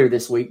mentioned earlier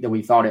this week that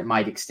we thought it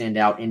might extend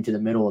out into the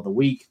middle of the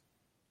week.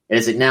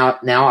 Is it now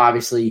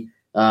obviously,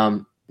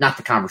 not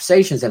the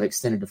conversations have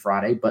extended to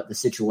Friday, but the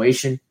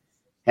situation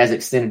has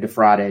extended to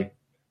Friday.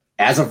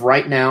 As of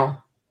right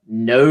now,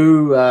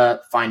 no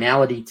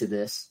finality to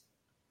this,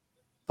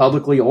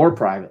 publicly or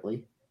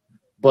privately,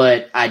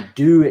 but I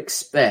do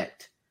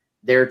expect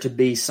there to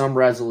be some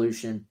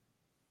resolution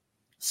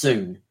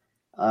soon.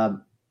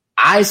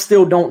 I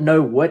still don't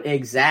know what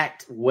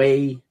exact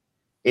way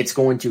it's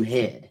going to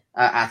head.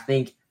 I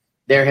think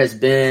there has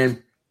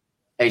been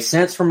a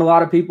sense from a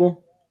lot of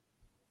people,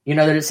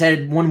 that it's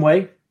headed one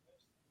way.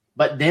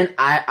 But then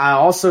I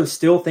also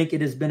still think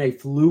it has been a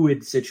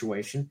fluid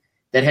situation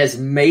that has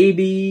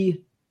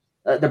maybe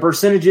the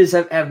percentages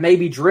have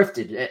maybe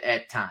drifted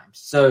at times.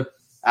 So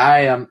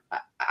I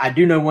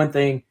do know one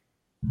thing: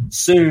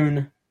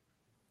 soon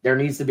there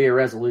needs to be a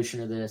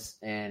resolution of this,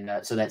 and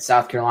so that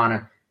South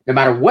Carolina, no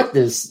matter what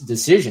this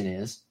decision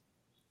is,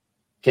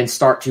 can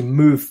start to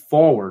move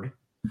forward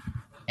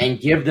and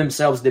give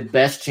themselves the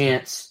best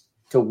chance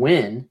to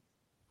win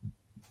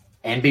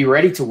and be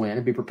ready to win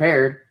and be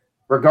prepared,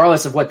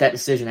 regardless of what that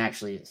decision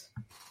actually is.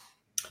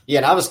 Yeah,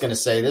 and I was going to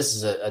say this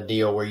is a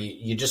deal where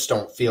you just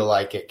don't feel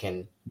like it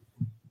can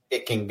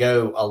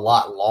go a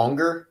lot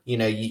longer. You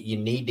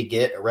need to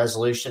get a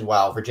resolution.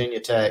 Wow, Virginia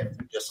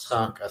Tech just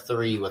sunk a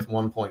 3 with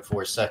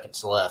 1.4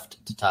 seconds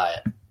left to tie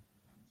it.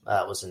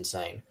 That was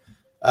insane.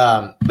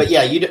 But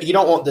yeah, you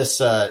don't want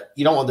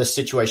this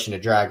situation to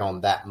drag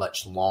on that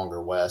much longer,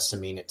 Wes. I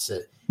mean, it's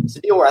a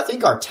deal where I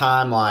think our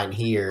timeline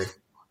here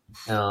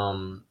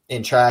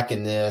in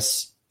tracking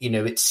this,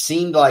 it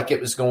seemed like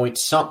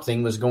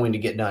something was going to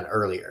get done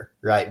earlier,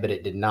 right? But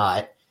it did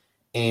not.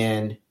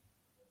 And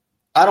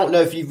I don't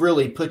know if you've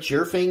really put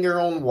your finger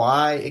on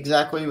why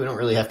exactly. We don't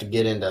really have to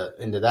get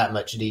into that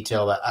much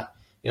detail, but I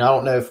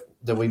don't know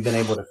that we've been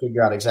able to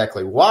figure out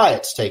exactly why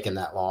it's taken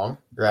that long,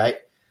 right?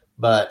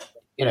 But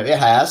it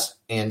has.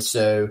 And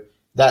so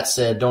that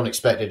said, don't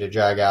expect it to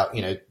drag out,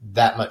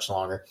 that much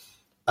longer.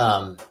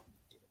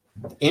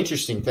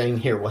 Interesting thing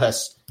here,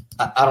 Wes,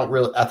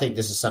 I think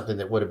this is something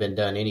that would have been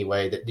done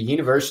anyway, that the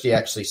university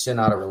actually sent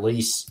out a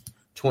release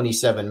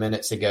 27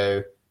 minutes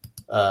ago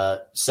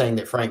saying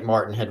that Frank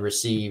Martin had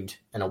received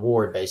an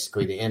award,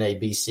 basically the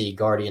NABC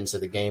Guardians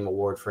of the Game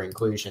Award for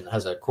Inclusion. It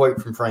has a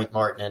quote from Frank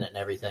Martin in it and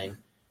everything.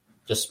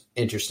 Just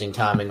interesting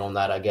timing on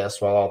that, I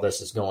guess, while all this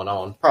is going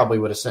on. Probably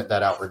would have sent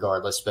that out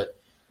regardless, but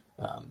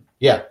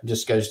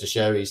just goes to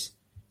show he's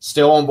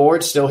still on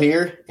board, still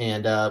here,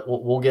 and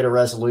we'll get a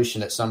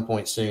resolution at some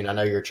point soon. I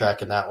know you're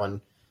tracking that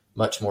one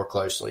much more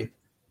closely.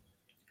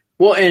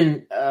 Well,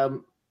 and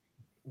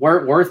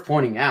worth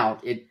pointing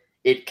out,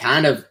 it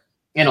kind of,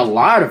 in a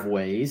lot of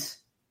ways,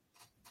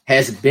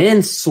 has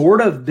been sort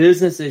of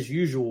business as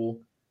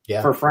usual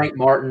for Frank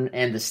Martin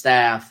and the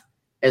staff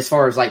as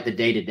far as like the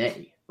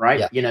day-to-day, right?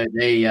 Yeah. You know,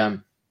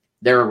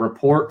 there are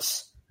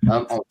reports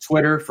on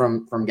Twitter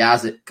from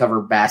guys that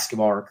cover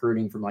basketball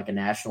recruiting from like a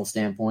national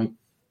standpoint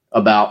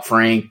about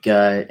Frank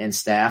and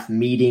staff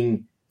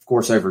meeting, of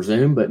course, over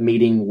Zoom, but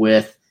meeting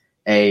with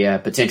a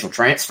potential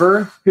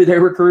transfer who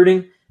they're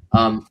recruiting.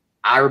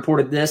 I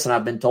reported this, and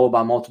I've been told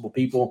by multiple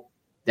people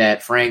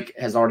that Frank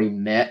has already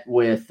met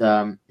with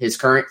his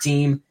current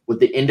team,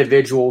 with the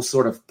individual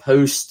sort of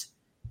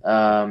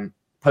postseason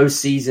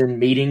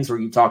meetings where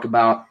you talk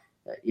about,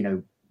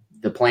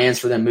 the plans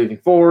for them moving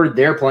forward,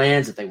 their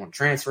plans, if they want to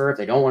transfer, if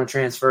they don't want to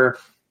transfer,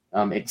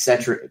 et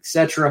cetera, et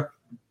cetera.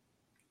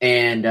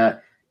 And,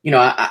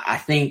 I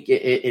think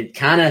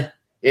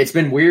it's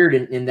been weird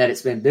in that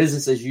it's been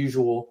business as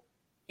usual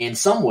in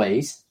some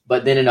ways,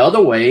 but then in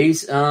other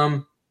ways,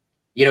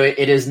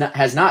 it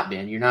has not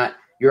been.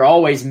 You're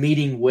always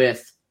meeting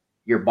with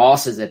your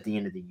bosses at the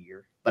end of the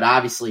year, but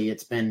obviously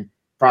it's been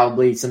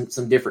probably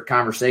some different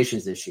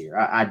conversations this year.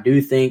 I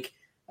do think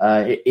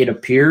it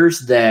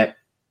appears that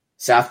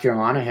South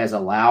Carolina has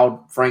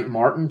allowed Frank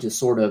Martin to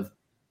sort of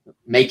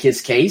make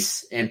his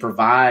case and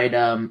provide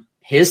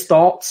his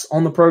thoughts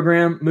on the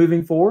program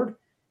moving forward.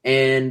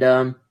 And,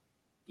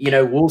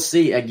 we'll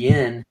see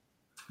again.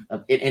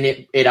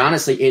 It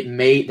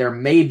honestly, there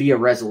may be a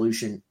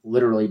resolution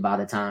literally by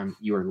the time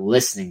you are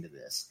listening to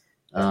this.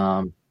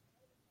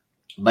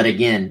 But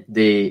again,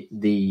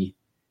 the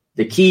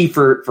key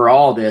for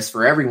all this,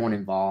 for everyone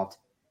involved,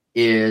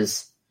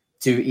 is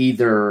to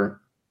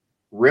either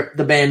rip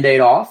the Band-Aid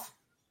off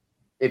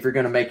if you're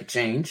going to make a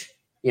change,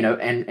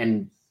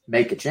 and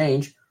make a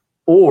change,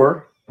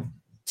 or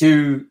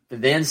to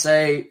then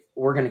say,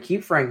 we're going to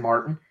keep Frank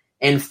Martin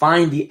and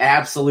find the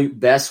absolute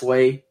best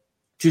way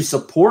to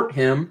support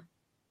him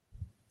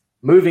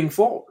moving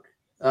forward,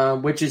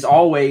 which is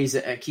always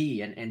a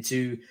key, and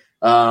to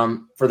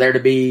for there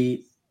to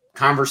be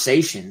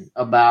conversation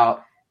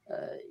about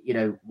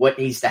what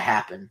needs to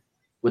happen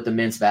with the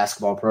men's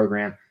basketball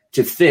program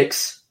to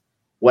fix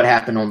what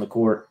happened on the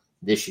court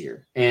this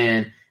year.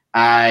 And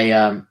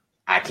I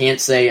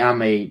can't say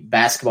I'm a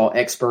basketball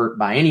expert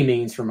by any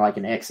means from like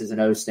an X's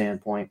and O's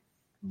standpoint,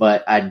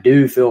 but I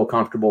do feel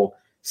comfortable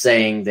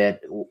saying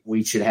that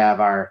we should have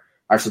our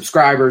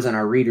subscribers and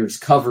our readers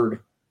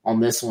covered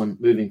on this one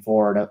moving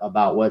forward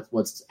about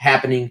what's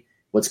happening,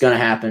 what's going to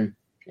happen,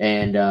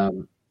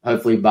 and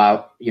hopefully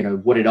about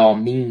what it all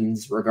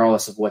means,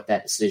 regardless of what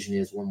that decision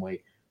is one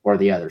way or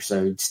the other.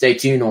 So stay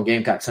tuned on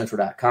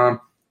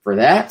GamecockCentral.com for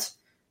that.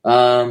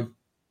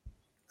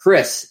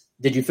 Chris,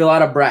 did you fill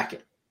out a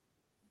bracket?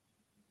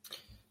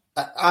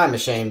 I'm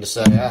ashamed to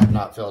say I have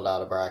not filled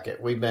out a bracket.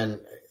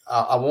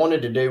 I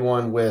wanted to do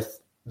one with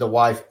the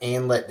wife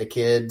and let the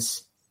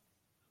kids,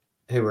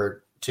 who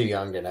are too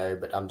young to know,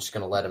 but I'm just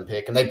going to let them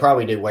pick, and they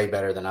probably do way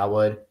better than I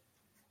would.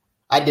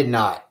 I did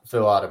not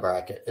fill out a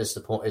bracket. Is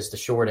the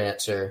short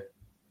answer.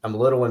 I'm a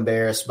little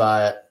embarrassed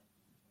by it.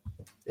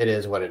 It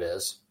is what it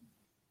is.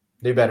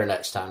 Do better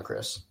next time,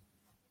 Chris.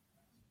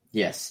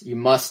 Yes, you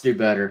must do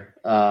better.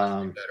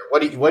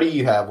 What do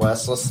you have,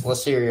 Wes?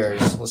 Let's hear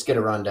yours. Let's get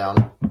a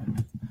rundown.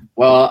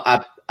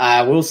 Well,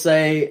 I will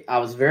say I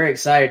was very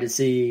excited to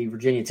see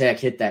Virginia Tech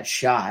hit that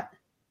shot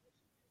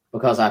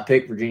because I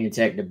picked Virginia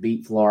Tech to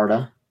beat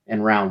Florida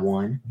in round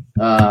one.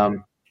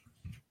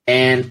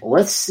 And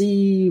let's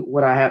see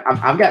what I have.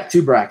 I've got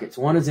two brackets.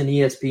 One is an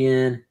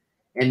ESPN,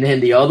 and then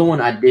the other one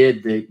I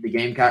did the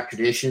Gamecock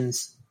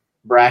Traditions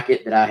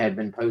bracket that I had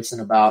been posting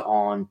about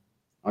on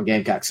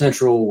Gamecock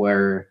Central,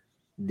 where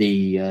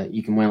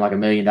you can win like $1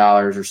 million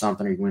or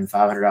something, or you can win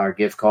 $500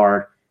 gift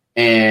card.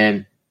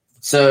 And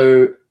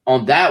so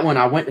on that one,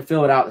 I went to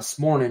fill it out this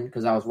morning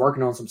because I was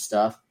working on some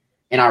stuff,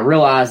 and I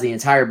realized the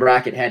entire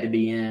bracket had to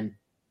be in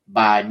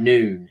by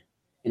noon,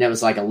 and it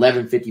was like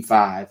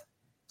 11:55.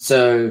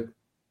 So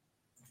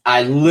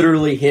I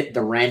literally hit the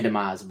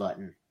randomize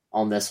button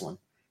on this one.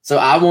 So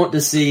I want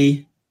to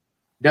see,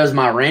 does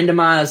my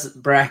randomized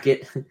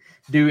bracket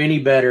do any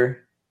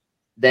better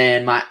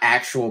than my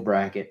actual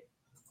bracket,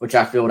 which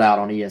I filled out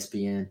on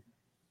ESPN?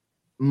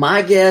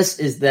 My guess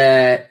is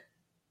that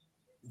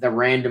the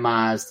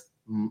randomized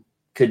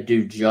could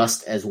do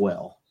just as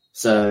well.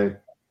 So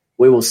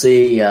we will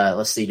see.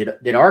 Let's see.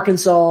 Did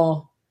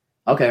Arkansas?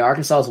 Okay,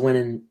 Arkansas is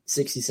winning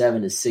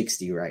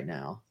 67-60 right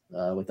now,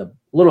 with a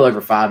little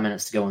over 5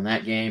 minutes to go in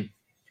that game.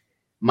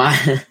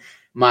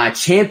 My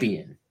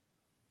champion.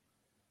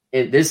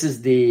 This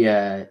is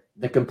the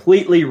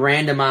completely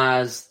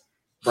randomized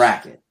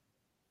bracket.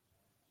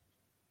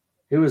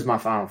 Who is my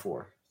Final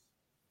Four?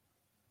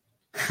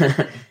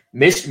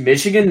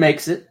 Michigan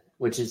makes it,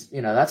 which is,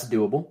 that's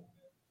doable.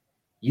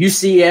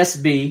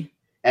 UCSB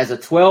as a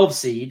 12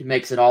 seed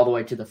makes it all the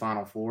way to the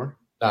Final Four.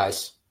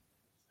 Nice.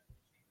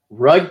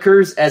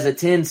 Rutgers as a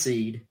 10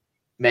 seed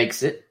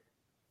makes it,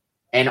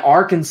 and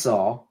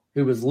Arkansas,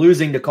 who was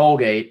losing to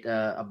Colgate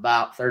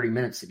about 30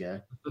 minutes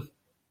ago,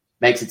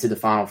 makes it to the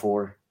Final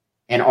Four.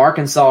 And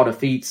Arkansas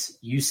defeats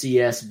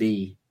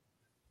UCSB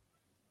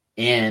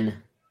in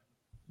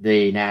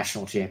the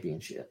national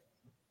championship.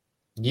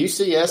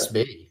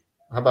 UCSB.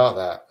 How about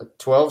that? A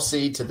 12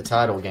 seed to the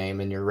title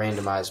game in your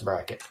randomized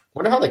bracket.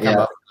 Wonder how they come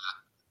up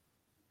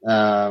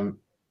with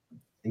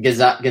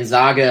that.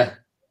 Gonzaga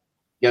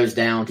goes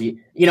down to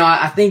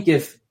I think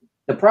if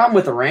the problem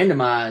with the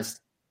randomized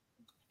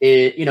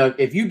is,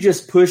 if you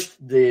just push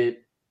the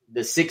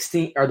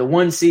 16 or the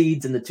 1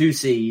 seeds and the 2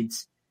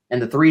 seeds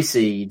and the 3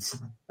 seeds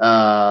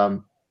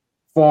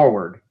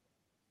forward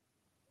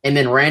and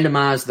then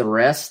randomize the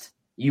rest,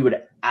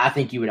 I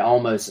think you would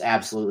almost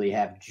absolutely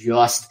have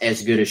just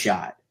as good a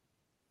shot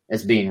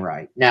as being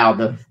right. Now,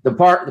 the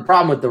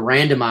problem with the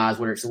randomized,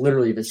 where it's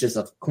literally, if it's just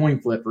a coin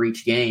flip for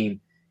each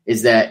game,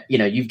 is that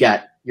you've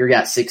got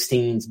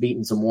 16s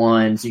beating some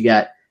 1s, you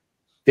got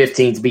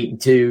 15s beating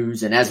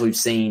 2s, and as we've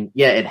seen,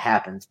 it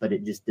happens, but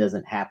it just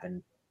doesn't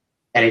happen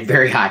at a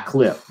very high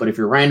clip. But if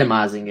you're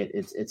randomizing it,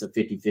 it's a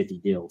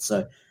 50-50 deal.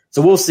 So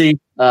we'll see.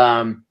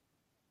 I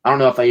don't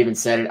know if I even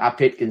said it. I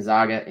picked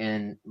Gonzaga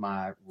in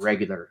my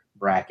regular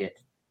bracket.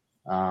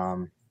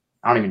 I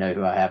don't even know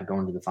who I have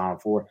going to the Final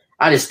Four.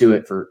 I just do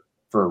it for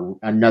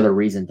another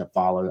reason to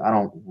follow. I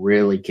don't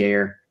really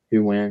care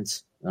who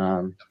wins.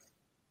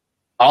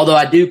 Although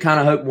I do kind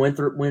of hope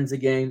Winthrop wins the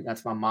game.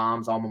 That's my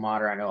mom's alma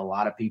mater. I know a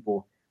lot of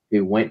people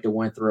who went to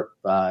Winthrop.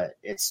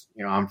 It's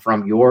I'm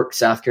from York,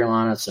 South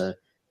Carolina, so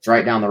it's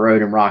right down the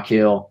road in Rock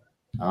Hill.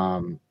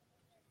 I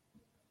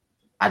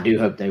do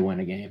hope they win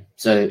a game.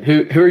 So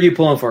who are you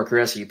pulling for,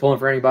 Chris? Are you pulling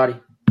for anybody?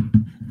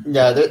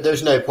 No,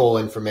 there's no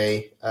pulling for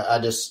me.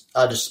 I'm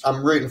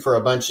rooting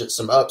for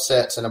some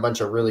upsets and a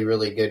bunch of really,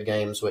 really good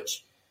games,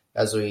 which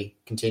as we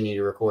continue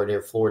to record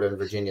here, Florida and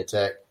Virginia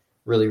Tech,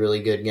 really,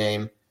 really good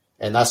game.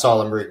 And that's all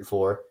I'm rooting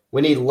for.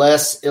 We need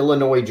less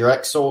Illinois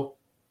Drexel.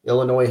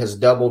 Illinois has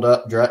doubled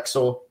up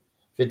Drexel,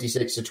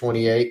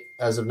 56-28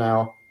 as of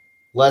now.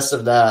 Less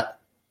of that,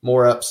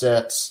 more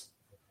upsets,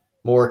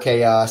 more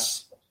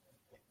chaos,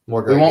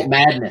 more great. We want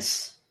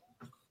madness.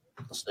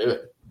 Let's do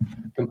it.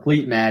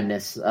 Complete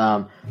madness.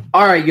 All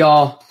right,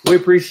 y'all. We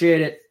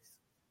appreciate it.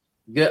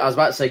 Good. I was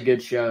about to say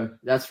good show.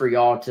 That's for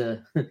y'all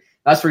to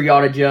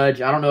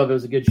judge. I don't know if it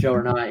was a good show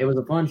or not. It was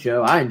a fun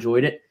show. I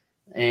enjoyed it.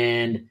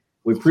 And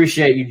we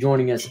appreciate you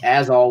joining us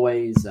as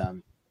always.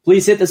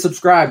 Please hit the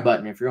subscribe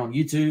button. If you're on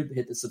YouTube,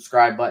 hit the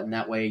subscribe button.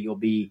 That way you'll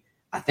be,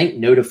 I think,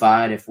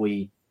 notified if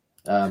we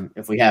have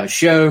a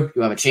show.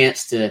 You'll have a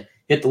chance to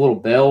hit the little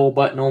bell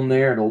button on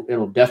there.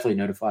 It'll definitely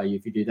notify you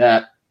if you do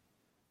that.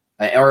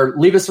 Or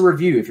leave us a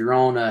review if you're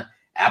on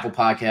Apple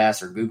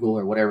Podcasts or Google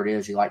or whatever it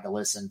is you like to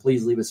listen.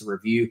 Please leave us a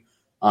review.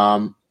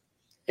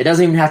 It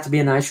doesn't even have to be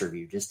a nice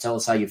review. Just tell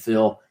us how you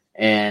feel,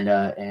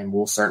 and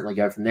we'll certainly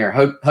go from there.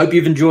 Hope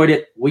you've enjoyed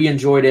it. We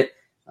enjoyed it.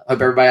 Hope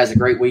everybody has a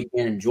great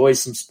weekend. Enjoy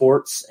some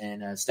sports,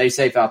 and stay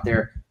safe out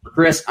there. For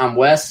Chris, I'm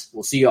Wes.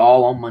 We'll see you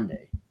all on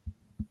Monday.